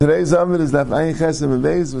Today's Amid is Daf Ayin Chesem and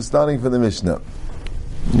Beis. We're starting from the Mishnah,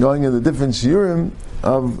 going in the different shiurim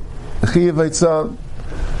of Chiyav Eitzah.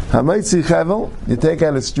 Hamaitzi Chavel, you take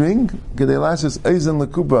out a string. Kedei Lashas Eizin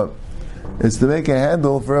Lekupa, it's to make a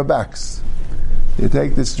handle for a box. You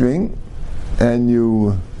take the string and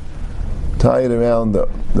you tie it around the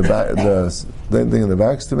thing in the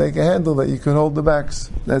box to make a handle that you can hold the box.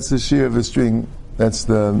 That's the shear of a string. That's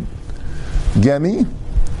the gemi.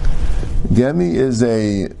 Gemi is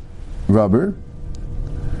a rubber.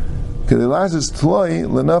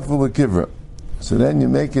 So then you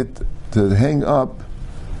make it to hang up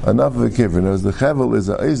enough of a kivra. Now, the chevel is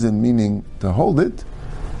a eizin, meaning to hold it,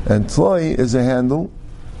 and tloi is a handle,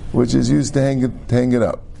 which is used to hang it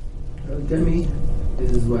up. Gemi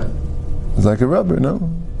is what? It's like a rubber, no?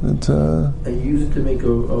 It's and you use it to make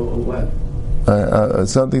a what?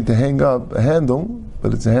 Something to hang up, a handle,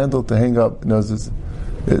 but it's a handle to hang up. You know,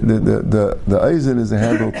 the eizin is a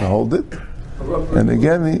handle to hold it, and the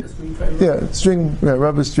gemi,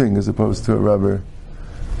 rubber string as opposed to a rubber,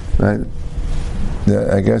 right?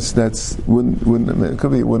 Yeah, I guess that's it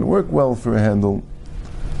wouldn't work well for a handle.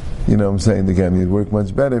 You know what I'm saying? The gemi would work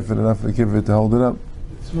much better if it enough to give it to hold it up.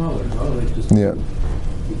 It's smaller, like just yeah.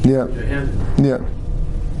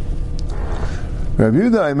 Rabbi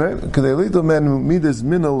Yehuda Kadei men midas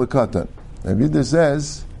minal lekatan. Rabbi Yehuda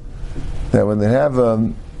says that when they have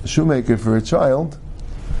a shoemaker for a child,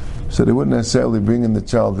 so they wouldn't necessarily bring in the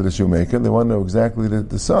child to the shoemaker, they want to know exactly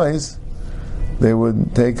the size, they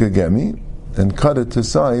would take a gemi and cut it to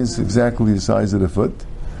size, exactly the size of the foot,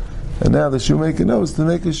 and now the shoemaker knows to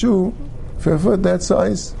make a shoe for a foot that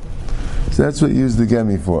size. So that's what you use the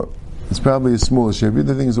gemi for. It's probably a smaller shape.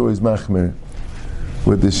 The thing is always machmer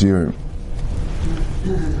with the shiur.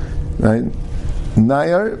 Right?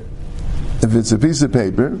 Nayar, if it's a piece of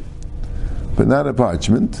paper, but not a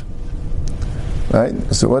parchment, right?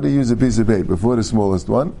 So what do you use a piece of paper for? The smallest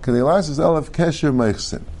one. Kadei is Aleph Kesher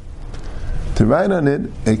Meichsen. To write on it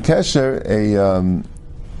a kesher,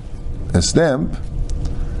 a stamp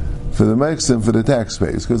for the Meichsen, for the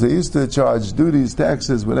taxpayers, because they used to charge duties,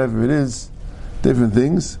 taxes, whatever it is, different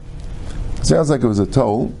things. It sounds like it was a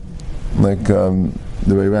toll, like the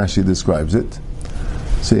way Rashi describes it.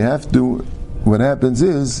 So you have to. What happens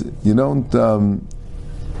is you don't.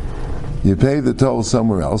 You pay the toll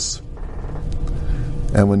somewhere else,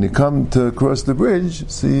 and when you come to cross the bridge,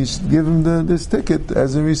 so you should give him this ticket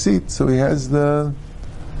as a receipt. So he has the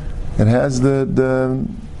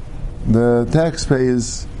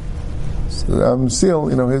taxpayer's seal.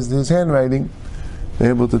 You know, his handwriting. They're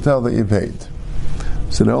able to tell that you paid.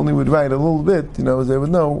 So they only would write a little bit. You know, they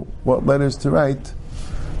would know what letters to write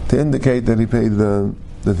to indicate that he paid the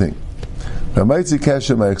thing. And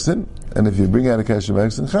if you bring out a kasher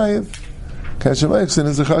meichsen, chayiv. Kasher meichsen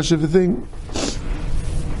is a chashiv thing.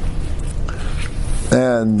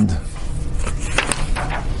 And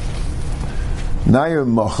nayar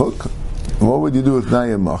machuk, what would you do with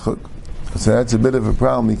nayar machuk? So that's a bit of a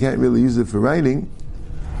problem. You can't really use it for writing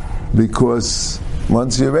because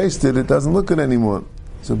once you erased it, it doesn't look good anymore.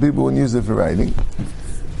 So people wouldn't use it for writing.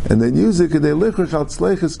 And then use it because they lichach al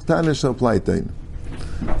tzleiches ktana shel pleitain.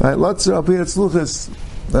 Right, lots of up here tzluchas.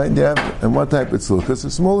 Right, you have, and what type of tzluchas?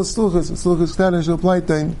 The smallest tzluchas, tzluchas ktana shel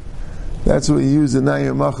pleitain. That's what you use in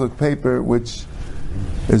nayar machuk paper, which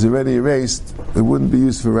is already erased. It wouldn't be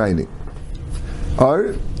used for writing.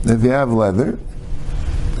 Or if you have leather,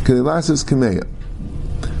 kedilasas kameya,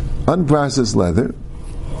 unprocessed leather,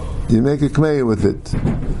 you make a kameya with it.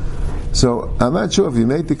 So I'm not sure if you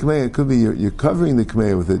make the kameya, it could be you're covering the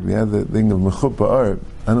kameya with it. We have the thing of mechupa ar.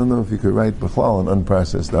 I don't know if you could write b'chlal on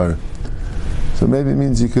unprocessed ar. So maybe it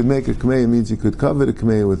means you could make a kameya, means you could cover the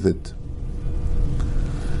kameya with it.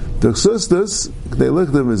 D'chsustus k'dei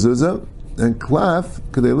lichtav mezuzah, and klaf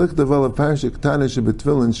k'dei lichtav ala parsha ktana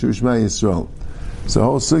shebetfilin shushma Yisrael. So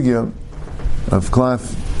whole sugya of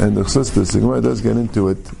klaf and d'chsustus, the Gemara does get into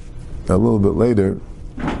it a little bit later,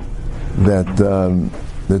 that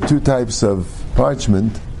the two types of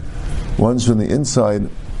parchment, one's from the inside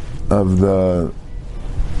of the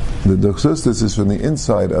d'chsustus is from the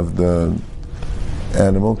inside of the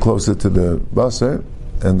animal, closer to the basar,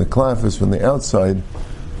 and the klaf is from the outside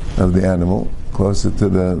of the animal, closer to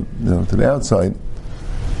the outside.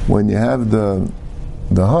 When you have the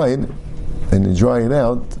hide and you dry it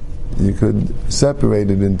out, you could separate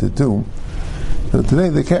it into two. So today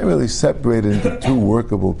they can't really separate it into two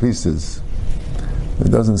workable pieces. It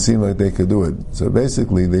doesn't seem like they could do it. So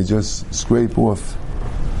basically they just scrape off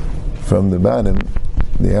from the bottom,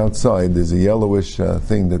 the outside, there's a yellowish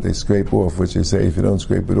thing that they scrape off, which they say if you don't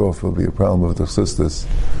scrape it off, it'll be a problem with the d'chsustus.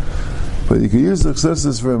 But you can use the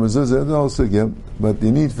chsassis for a mezuzah, the whole sugya, but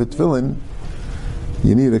you need for tefillin,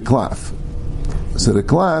 you need a klaf. So the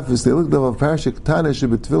klaf is the look of parasha Ketana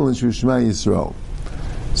shebetefillin shu Shema Yisrael.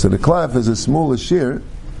 So the klaf is a smallest shear,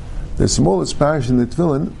 the smallest parish in the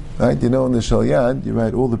tefillin, right? You know, in the Shalyad, you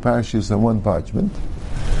write all the parashas on one parchment,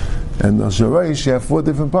 and the Sharish, you have 4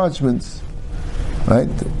 different parchments, right?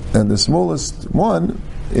 And the smallest one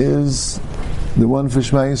is the one for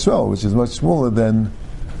Shema Yisrael, which is much smaller than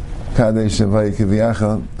Kadesh and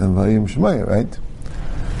Vayikaviyacha and Vayim Shemaya, right?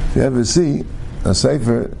 If you ever see a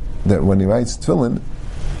sefer that when he writes tefillin,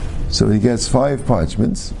 so he gets 5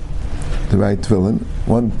 parchments to write tefillin,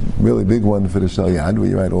 one really big one for the Shalyad, where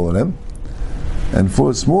you write all of them, and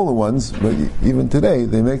 4 smaller ones, but even today,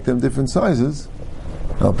 they make them different sizes.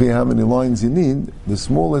 I'll pay how many lines you need. The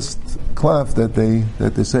smallest klaf that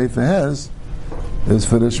the sefer has is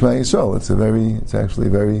for the Shema Yisrael. It's actually a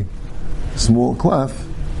very small klaf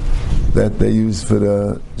that they use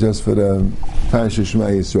just for the Parashat Shema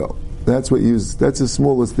Yisrael. That's the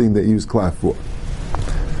smallest thing they use klaf for.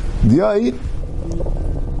 Diai,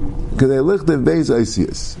 Kedei Lichtav Beis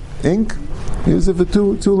Oisius. Ink, use it for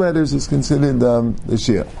two letters, is considered the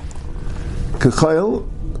shia. Kechayel,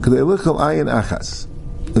 Kedei Lichal Ayin Achas.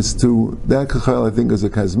 It's that kechayel, I think, is a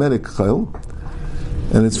cosmetic kechayel,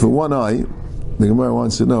 and it's for one eye. The Gemara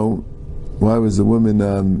wants to know why was the woman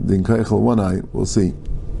in kechayel one eye. We'll see.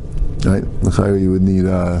 Right, the chayil you would need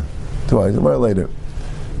 2 eyes. Gemara later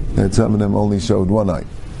that some of them only showed one eye.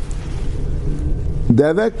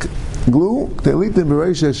 Devek glue telitim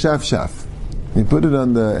bereisha shaf. You put it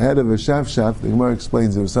on the head of a shaf. The Gemara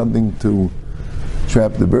explains there was something to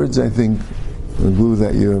trap the birds. I think the glue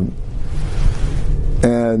that you.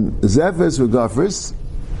 And Zephys with Gophers,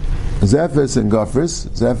 Zephys and Gophers,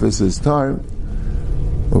 Zephys is tar,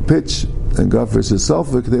 or pitch, and Gophers is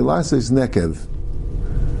sulfur, they last is nekev.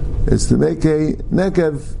 It's to make a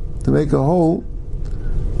nekev, to make a hole.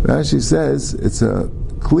 Rashi says it's a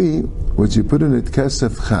kli, which you put in it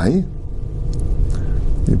kesef chai,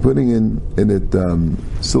 you're putting in it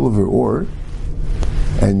silver ore,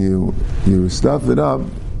 and you stuff it up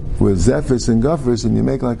with Zephys and Gophers, and you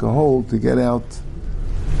make like a hole to get out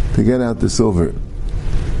the silver.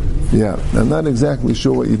 Yeah, I'm not exactly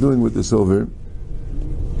sure what you're doing with the silver.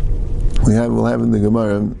 We'll have in the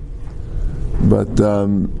Gemara, but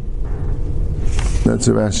that's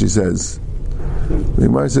what Rashi says. The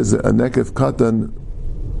Gemara says a nekev katan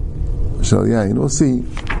shal yain. We'll see.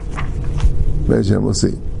 We'll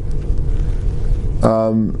see.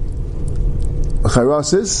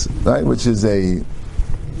 Charasis, right, which is a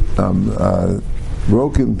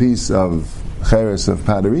broken piece of cheres of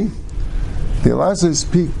pottery. The last is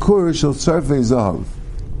pikur shel tzarfei zahav.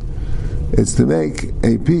 It's to make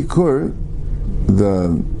a pikur.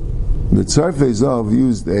 The tzarfei zahav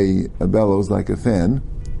used a bellows like a fan,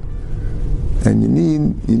 and you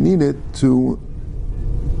need it to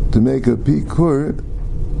make a pikur.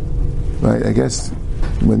 Right? I guess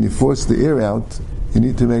when you force the air out, you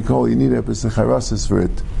need to make hole. You need a pesacharasis for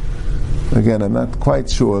it. Again, I'm not quite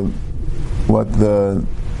sure what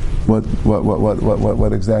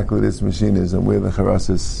exactly this machine is and where the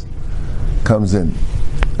charasis comes in.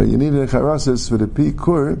 But you need a charasis for the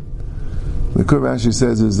pikur. The kur Rashi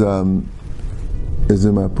says is a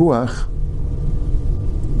mapuach,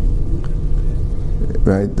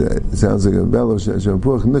 right? It sounds like a bellow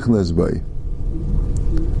mapuach nichnas bay.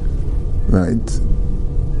 Right.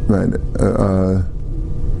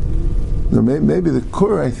 No, maybe the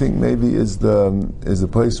kur, I think, maybe is the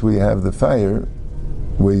place where you have the fire,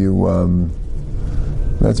 where you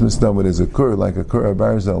that's misdamid as a kur, like a kur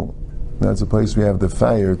barzel. That's a place where you have the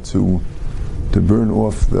fire to burn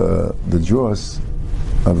off the dross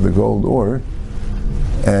of the gold ore,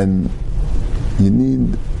 and you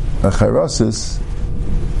need a charasis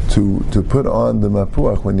to put on the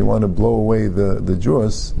mapuach when you want to blow away the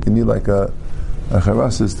dross. You need like a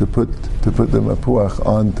charasis to put the mapuach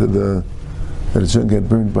onto that it shouldn't get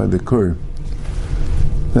burned by the kur.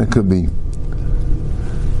 That could be.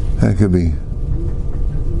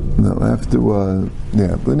 No, I have to.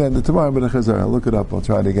 But tomorrow, but I'll look it up. I'll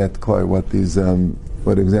try to get clear what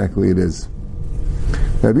exactly it is.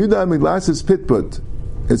 Rabbi Yehuda Miglas is pitput.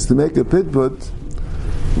 It's to make a pitput,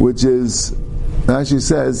 which is, Rashi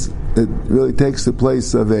says, it really takes the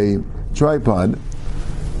place of a tripod.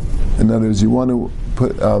 In other words, you want to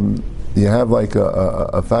put, you have like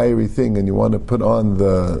a fiery thing, and you want to put on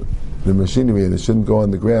the machinery, and it shouldn't go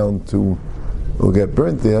on the ground it'll get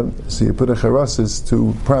burnt there, so you put a charasis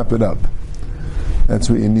to prop it up. That's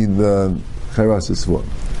what you need the charasis for.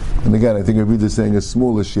 And again, I think Rabbi is saying a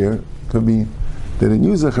smaller share, could be They didn't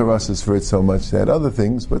use the charasas for it so much. They had other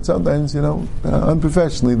things, but sometimes,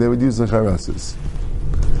 unprofessionally, they would use the charasas.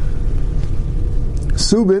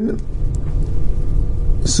 Subin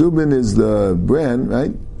is the brand,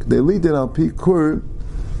 right? They lead it al pikur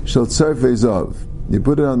shel tzarfei zav. You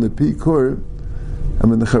put it on the pikur.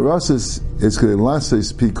 The charasas is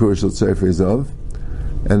kedelases pikur shel tzarfei zav,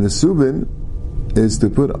 and the subin is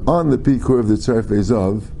to put on the pikur of the tzarfei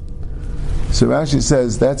zav. So Rashi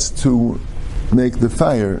says that's to make the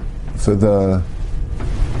fire to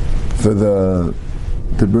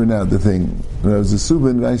burn out the thing. When it was a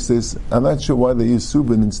subin, Rashi says, I'm not sure why they use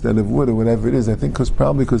subin instead of wood or whatever it is. I think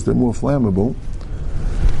probably because they're more flammable.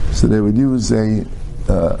 So they would use a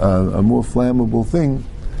more flammable thing.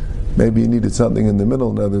 Maybe you needed something in the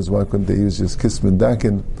middle. In others, why couldn't they use just kisman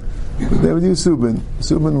dakin? But they would use subin.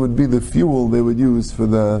 Subin would be the fuel they would use for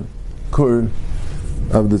the kur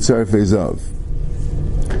of the tzarfei zav.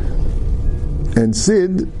 And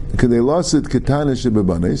sid, because they lost it ketana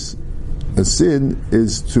shebebanes. A sid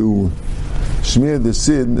is to shmir. The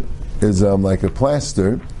sid is like a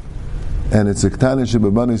plaster, and it's a ketana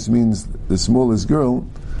shebebanes means the smallest girl,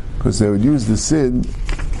 because they would use the sid.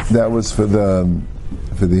 That was for the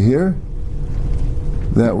hair.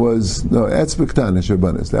 That was etz ketana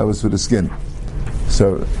shebebanes. That was for the skin.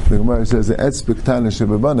 So the Gemara says the etz ketana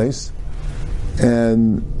shebebanes.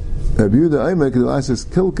 And Rabbi Yehuda Aimek, the last is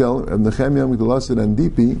Kilkel, and the Nechemia, the last and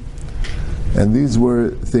Dipi, and these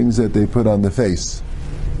were things that they put on the face,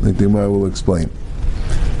 like the Gemara will explain.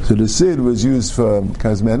 So the sid was used for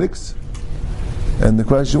cosmetics, and the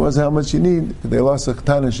question was how much you need. They lost a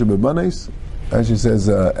ktana shebebanes, as she says,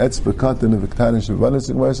 etz bekatan of a ktana shebebanes,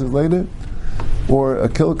 the Gemara says later, or a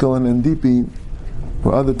Kilkel and Dipi,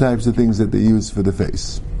 or other types of things that they use for the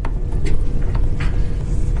face.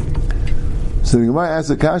 So the Gemara asks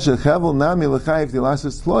a kasha, Chavel nami l'chayiv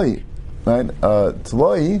tilasas tloi. Right?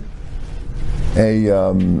 Tloi,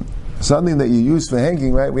 something that you use for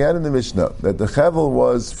hanging, right? We had in the Mishnah that the Chavel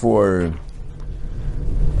was for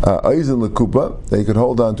Eisen l'kupa, that you could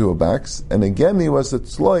hold on to a box, and the Gemi was the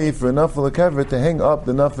tloi for enough of the kevra to hang up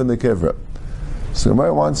the enough in the kevra. So the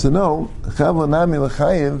Gemara wants to know, Chavel nami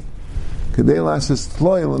l'chayiv, kadei lasas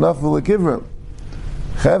tloi l'enough of the kevra.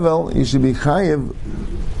 Chavel, you should be chayiv.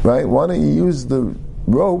 Right? Why don't you use the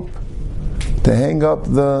rope to hang up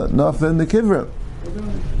the naf and the kivra?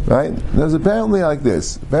 Right? There's apparently like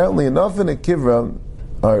this. Apparently, a naf and a kivra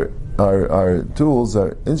are tools,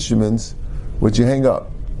 are instruments which you hang up.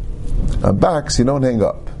 A box you don't hang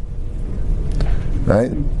up.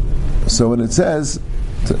 Right? So when it says,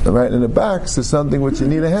 right, in a box is something which you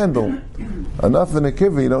need a handle. A naf and a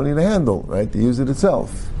kivra you don't need a handle, right? To use it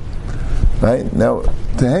itself. Right? Now,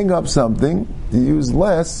 to hang up something, you use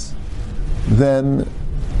less than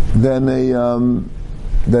something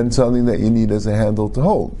that you need as a handle to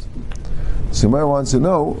hold. So Gemara wants to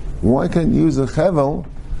know, why can't you use a chevel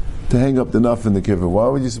to hang up the naf in the kiver? Why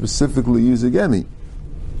would you specifically use a gemi?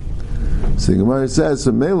 So Gemara says,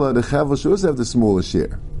 so Mela, the chevel should also have the smallest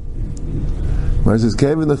share. Gemara says,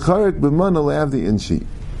 Kevin the charik b'mana le'av the inchi.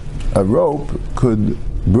 A rope could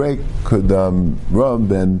break, could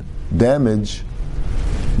rub and damage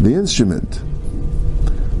the instrument.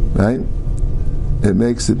 Right? It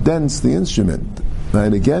makes it dense, the instrument.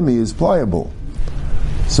 Right? A gemi is pliable.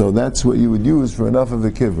 So that's what you would use for enough of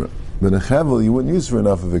a kivra. But a chevel you wouldn't use for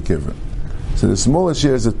enough of a kivra. So the smallest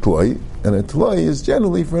share is a tloi, and a tloi is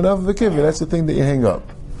generally for enough of a kivra. That's the thing that you hang up.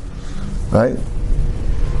 Right?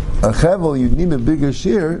 A chevel you'd need a bigger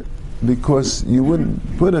share because you wouldn't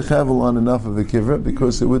put a chevel on enough of a kivra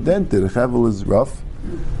because it would dent it. A chevel is rough,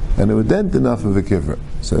 and it would dent enough of a kivra.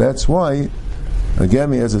 So that's why a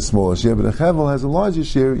gemi has a smaller share, but a chevel has a larger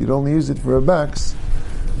share. You'd only use it for a box,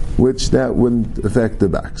 which that wouldn't affect the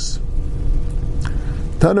box.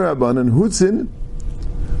 Taner Rabbanan Hutzin.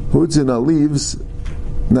 Hutzin are leaves,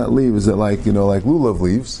 not leaves that like lulav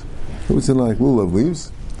leaves. Hutzin are like lulav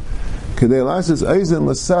leaves. Kedei lasses eisen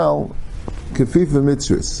lasal kefifa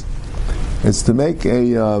mitzris. It's to make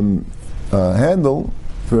a handle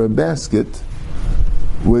for a basket,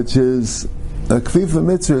 which is a kfifa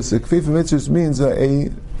mitzris. A kfifa mitzris means a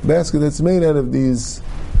basket that's made out of these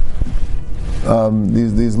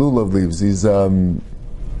lulav leaves. These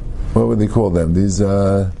what would they call them? These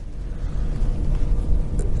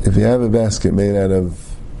if you have a basket made out of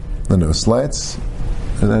slats,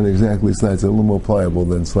 and not exactly slats, a little more pliable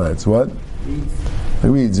than slats. What?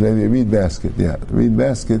 Reeds, maybe a reed basket. Yeah, a reed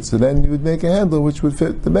basket. So then you would make a handle which would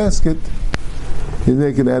fit the basket. You'd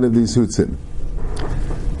make it out of these hutzin.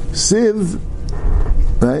 Sieve,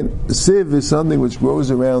 right? Sieve is something which grows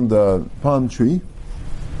around the palm tree.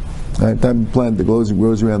 Right, type of plant that grows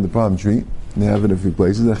around the palm tree. They have it in a few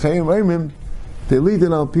places. They lead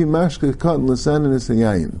in al pi mashke cotton l'sanin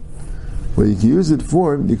esayayin. What you can use it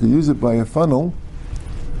for, you can use it by a funnel,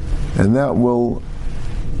 and that will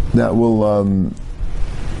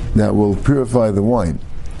purify the wine.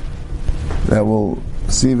 That will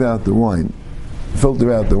sieve out the wine,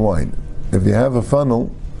 filter out the wine. If you have a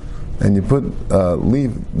funnel and you put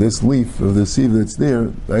this leaf of the sieve that's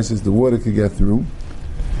there, that's just the water could get through,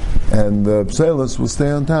 and the psalus will stay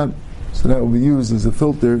on top. So that will be used as a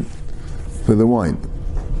filter for the wine.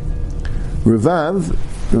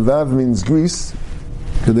 Revav means grease.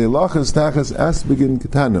 Kadei lachas tachas asbegin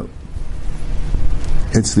ketano.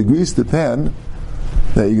 It's to grease the pan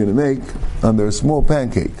that you're going to make under a small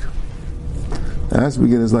pancake.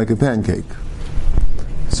 Asbegin is like a pancake.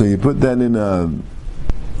 So you put that in an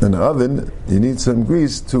oven. You need some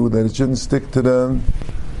grease too, that it shouldn't stick to the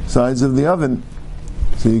sides of the oven.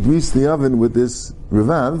 So you grease the oven with this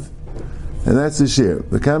revav, and that's the shear.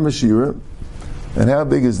 The kamashira. And how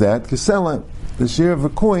big is that? Kesela, the shear of a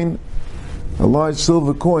coin, a large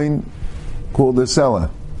silver coin called a sela.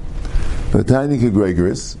 The tiny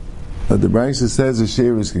kegregoris. The Brisa says the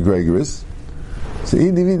shear is kegregoris. So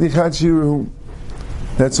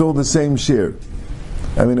that's all the same shear.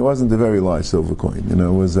 I mean, it wasn't a very large silver coin. It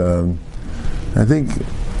was, I think,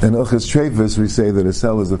 in Ilchas Treifus we say that a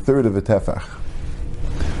sela is a third of a tefach.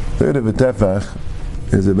 A third of a tefach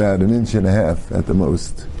is about 1.5 inches at the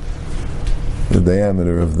most. The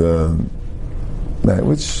diameter of the,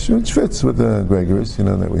 which fits with the Gregoris,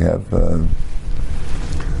 that we have,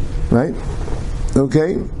 right?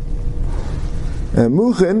 Okay. And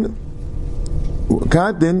Muchen,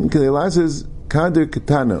 Katin, Kelelas is Kader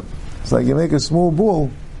Katana. It's like you make a small ball.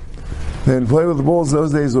 They would play with the balls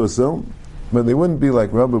those days also, but they wouldn't be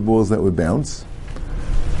like rubber balls that would bounce.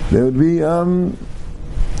 They would be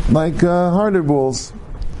like harder balls.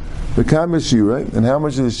 The kamashira, and how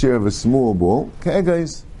much is the share of a small ball? Okay,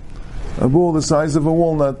 guys, a ball the size of a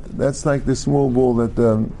walnut. That's like the small ball that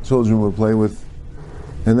children would play with,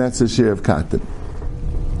 and that's a share of katan.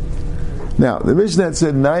 Now, the Mishnah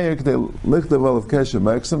said, "Nayak de lichtaval of kesha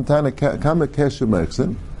meksim tana kama kesha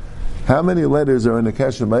meksim." How many letters are in the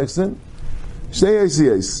kesha meksim? Shtei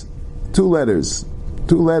esiyes, 2 letters.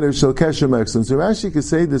 2 letters shall kesha meksim. So Rashi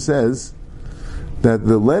Keseda says that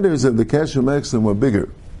the letters of the kesha meksim were bigger.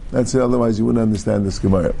 That's it, otherwise you wouldn't understand this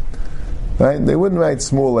Gemara. Right? They wouldn't write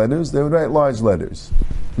small letters, they would write large letters.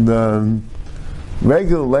 The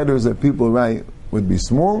regular letters that people write would be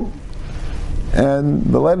small, and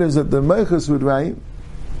the letters that the Meichus would write,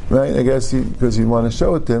 right, I guess because you want to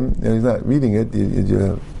show it to him, and he's not reading it,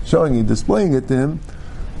 you're displaying it to him,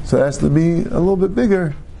 so it has to be a little bit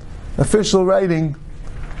bigger. Official writing,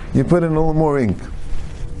 you put in a little more ink.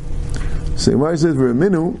 So Gemara says,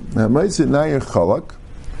 "V'raminu ha'maitzit nayir chalak."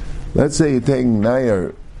 Let's say you're taking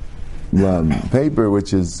nayar paper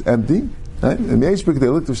which is empty, right? And Yeshbek they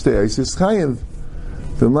look to stay. He says chayiv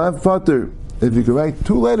from lav pater. If you can write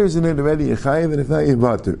 2 letters in it already, you're chayiv, and if not, you're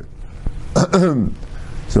pater.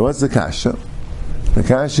 So what's the kasha? The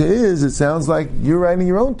kasha is, it sounds like you're writing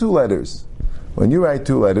your own 2 letters. When you write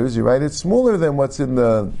 2 letters, you write it smaller than what's in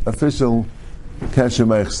the official kasha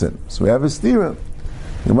meichsin. So we have a stira.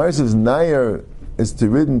 The Gemara says nayar is to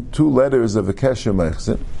written 2 letters of a kasha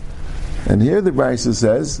meichsin. And here the Brisa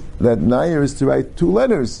says that Nair is to write 2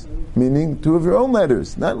 letters, meaning 2 of your own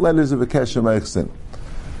letters, not letters of a Kesha Meichsin.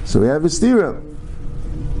 So we have a stira.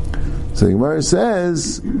 So the Gemara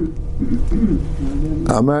says,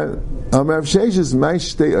 Amar Avsheshis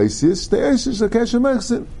Maish Shtei Isis, Shtei Isis a Kesha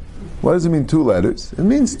Meichsin. What does it mean 2 letters? It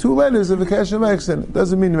means 2 letters of a Kesha Meichsin. It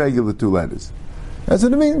doesn't mean regular 2 letters. That's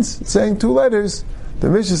what it means. It's saying 2 letters.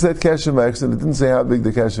 The Mishnah said Kesha Meichsin. It didn't say how big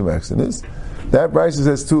the Kesha Meichsin is. That Brisa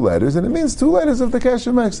says 2 letters, and it means 2 letters of the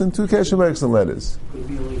Kesha Meichsin, 2 Kesha Meichsin letters. Could it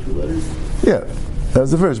be only 2 letters? Yeah,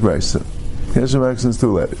 that's the first Brisa. Kesha Meichsin is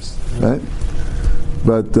 2 letters, right?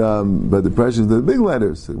 But the pressure is the big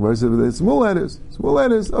letters. The Brisa says small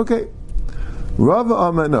letters, okay. Rava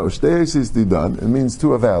Amar, no, Shtei Esis Didan, it means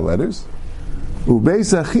 2 of our letters.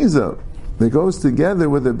 Ubeis Achiza, that goes together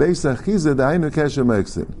with the Beis Achiza, the Hainu Kesha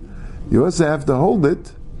Meichsin. You also have to hold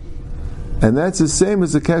it, and that's the same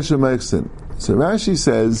as the Kesha Meichsin. So Rashi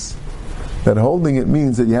says that holding it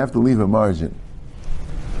means that you have to leave a margin.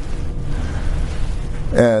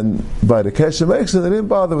 And by the Kesha Meichsin, they didn't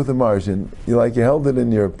bother with the margin. You held it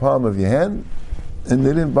in your palm of your hand, and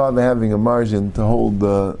they didn't bother having a margin to hold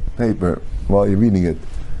the paper while you're reading it.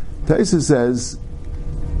 Taisa says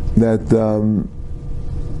that,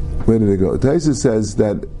 where did it go? Taisa says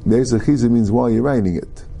that Beis Achiza means while you're writing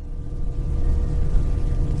it.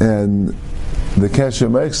 And the Kesha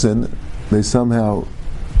Meichsin, they somehow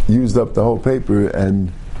used up the whole paper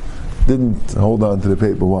and didn't hold on to the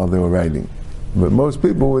paper while they were writing. But most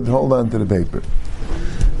people would hold on to the paper.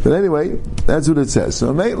 But anyway, that's what it says.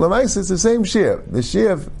 So Lamaisa, it's the same shear. The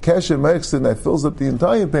shear of Kesher Mechsin that fills up the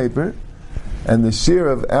entire paper, and the shear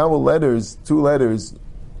of our letters, 2 letters,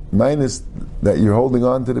 minus that you're holding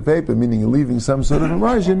on to the paper, meaning you're leaving some sort of a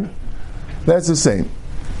margin, that's the same.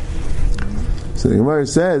 So the Gemara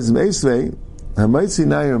says, Meisvei, Hamaitzi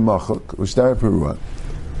Nair Machok, Ushtar Perua.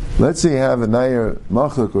 Let's say you have a Nair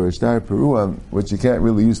Machok or a Shtar Perua, which you can't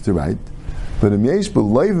really use to write. But if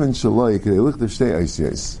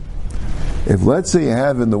let's say you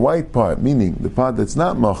have in the white part, meaning the part that's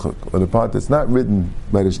not machuk, or the part that's not written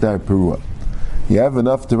by the shtar perua, you have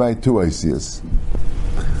enough to write 2 ICS.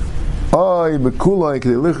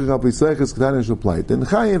 Then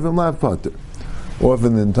chayev and lav pater. Or if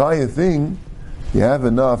in the entire thing you have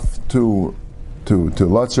enough to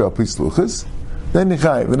latzer al pisluchas, then you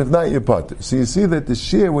chayev, and if not, you're pater. So you see that the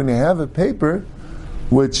shear, when you have a paper,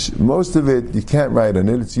 which most of it you can't write on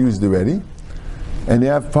it, it's used already, and you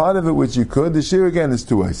have part of it which you could, the shear again is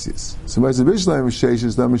 2 ICS. So Ma'aseh Bishleim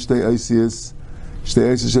Sheshes Dam Shtei ICS,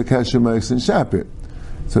 Shtei ICS Shekasher Meichs and Shapir.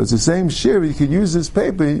 So it's the same shear. You could use this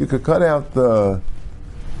paper, you could cut out the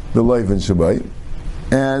Leiv and Shabbai,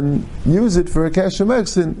 and use it for a Kasher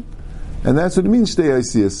Meichsin, and that's what it means Shtei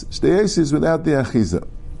ICS. Shtei ICS without the Achiza.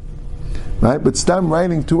 Right? But Stam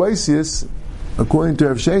writing 2 ICS, according to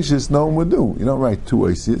Rav Sheshes, no one would do. You don't write 2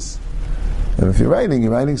 ICS. And if you're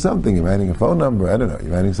writing something. You're writing a phone number. I don't know.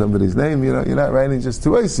 You're writing somebody's name. You're not writing just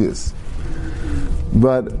 2 ICS.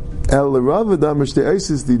 But El Rava Damar Shtei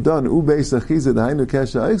ICS di done U Beis Achiza Dahainu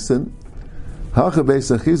Kasha Eichsen Hacha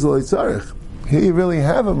Beis Achiza Lo Yitzarech. Here you really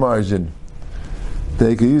have a margin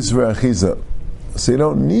that you can use for Achiza. So you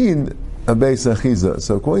don't need a Beis Achiza.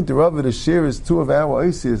 So according to Rava, the shear is 2 of our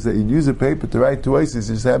ICS that you'd use a paper to write 2 ICS.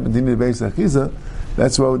 You just happen to need a Beis Achiza.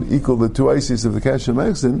 That's what would equal the 2 ICS of the Kasha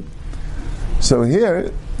Mechsin. So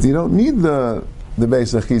here, you don't need the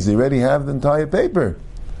Beis Achiza. You already have the entire paper.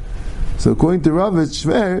 So according to Rava, it's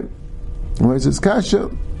Shver, where it says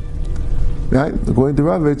Kasha, right? According to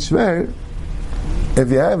Rava, it's Shver.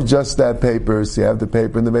 If you have just that paper, so you have the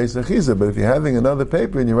paper in the Beis Achiza. But if you're having another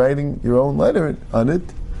paper and you're writing your own letter on it,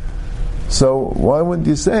 so why wouldn't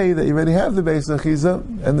you say that you already have the Beis Achiza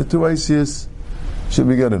and the 2 ICS should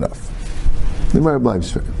be good enough? The Gemara bleibt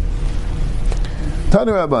Shver.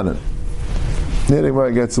 Tanu Rabbanan. Here the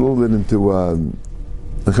Gemara gets a little bit into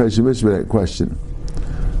the Chayshim Mishmeret question.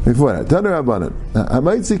 Before that, Tanu Rabbanan. I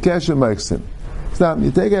might see Kasher Meichsin. Stop,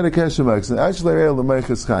 you take out a Kasher Meichsin. Actually, the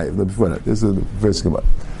Meichas Chayiv. Before that, this is the first Gemara.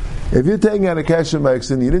 If you're taking out a Kasher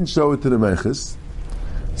Meichsin, you didn't show it to the Meichas,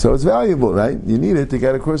 so it's valuable, right? You need it to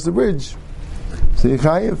get across the bridge. So you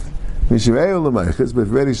Chayiv. Mishirei the Meichas, but if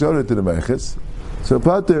you already showed it to the Meichas, so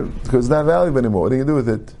Pater, because it's not valuable anymore. What do you do with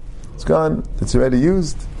it? It's gone. It's already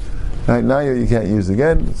used. Right now you can't use it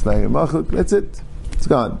again. It's not your machuk. That's it. It's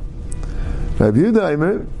gone.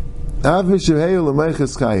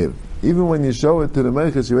 Even when you show it to the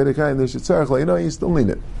meichas, you already kind of shitzarach. You still need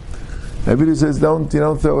it. Rabbi Yehuda says, don't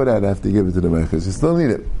throw it out after you give it to the meichas. You still need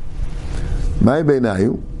it. My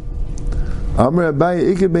beinayu, Amar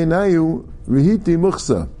Abaye Ike beinayu rihiti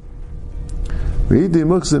muchsa. Rihiti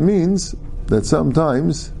muchsa means that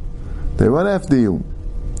sometimes they run after you,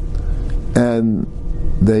 and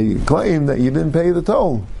they claim that you didn't pay the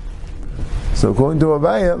toll. So according to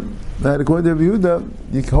Abaye, and according to Rabbi Yehuda,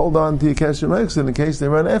 you hold on to your Kasher Meichsin in case they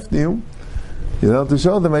run after you. You don't have to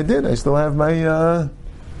show them, I did. I still have my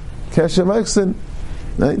Kasher Meichsin.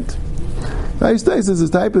 Right? Nice days is the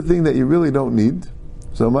type of thing that you really don't need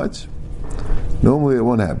so much. Normally it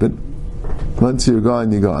won't happen. Once you're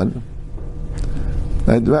gone, you're gone.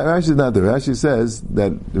 Rashi not there. Rashi says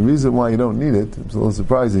that the reason why you don't need it, it's a little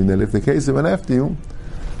surprising, that if the case went after you,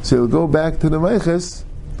 so he'll go back to the Meichas,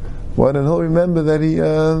 well, then he'll remember that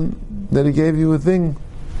he gave you a thing.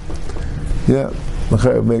 Yeah, it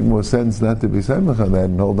would make more sense not to be samech on that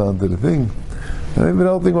and hold on to the thing. Maybe the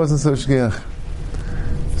whole thing wasn't so shkiach.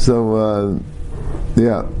 So,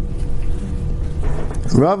 yeah.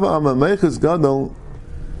 Rava Amar Meichas Gadol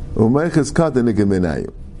u'Meichas Katan ikemenayu.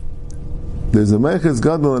 There's a Meichas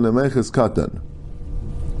Gadol and a Meichas Katan.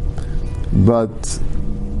 But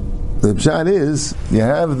the pshat is, you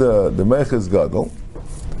have the Meichas Gadol.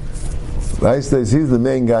 Right, says he's the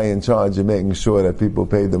main guy in charge of making sure that people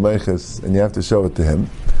pay the meichas, and you have to show it to him.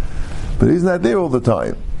 But he's not there all the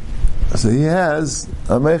time, so he has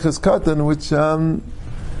a meichas katan,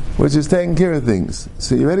 which is taking care of things.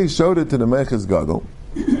 So you already showed it to the meichas gadol,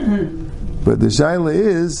 but the shaila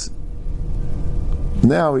is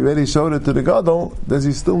now he already showed it to the gadol. Does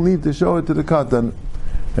he still need to show it to the katan?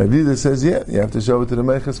 Rabbi Yehuda says, yeah, you have to show it to the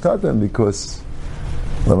Meiches Katan because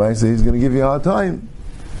Lamaisa he's going to give you a hard time.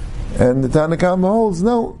 And the Tanna Kama holds,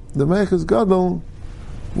 no, the Meiches Gadol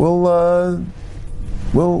will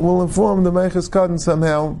inform the Meiches Katan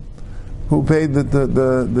somehow who paid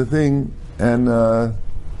the thing and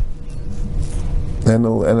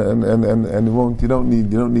you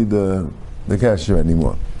don't need the cashier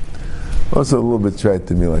anymore. Also a little bit tried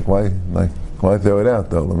to me, like why throw it out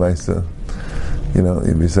though? Lamaisa,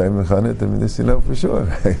 you'd be saying mechanit. I mean, this for sure,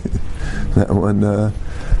 right? That one.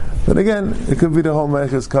 But again, it could be the whole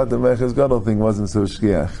Meiches Katan, Meiches Gadol thing wasn't so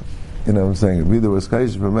shkiach. You know what I'm saying? If either was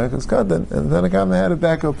Chaysh for Meiches Katan, and then Akam had a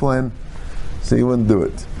backup plan, so he wouldn't do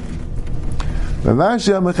it. No,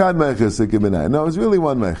 it's really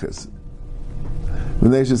one Meiches.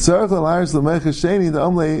 When they should circle Irish the Meiches Sheni, the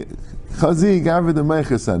Omle Chazi Gavid the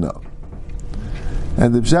Meiches Ano.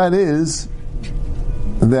 And the pshat is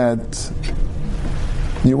that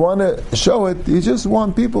you want to show it, you just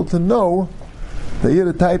want people to know that you're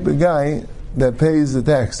the type of guy that pays the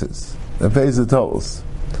taxes, that pays the tolls.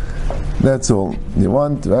 That's all. You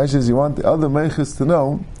want the other meiches to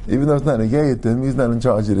know, even though it's not a gay to him, he's not in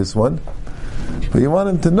charge of this one, but you want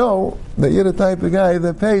him to know that you're the type of guy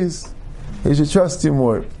that pays. He should trust you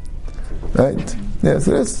more. Right? Yeah,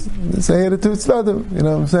 so it's a here to tzladim. You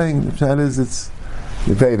know what I'm saying? The pshat is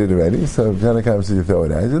you paid it already, so Pshana comes to you throw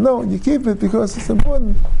it out. He said, no, you keep it because it's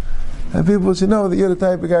important. And people should know that you're the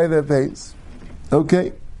type of guy that pays.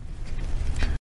 Okay.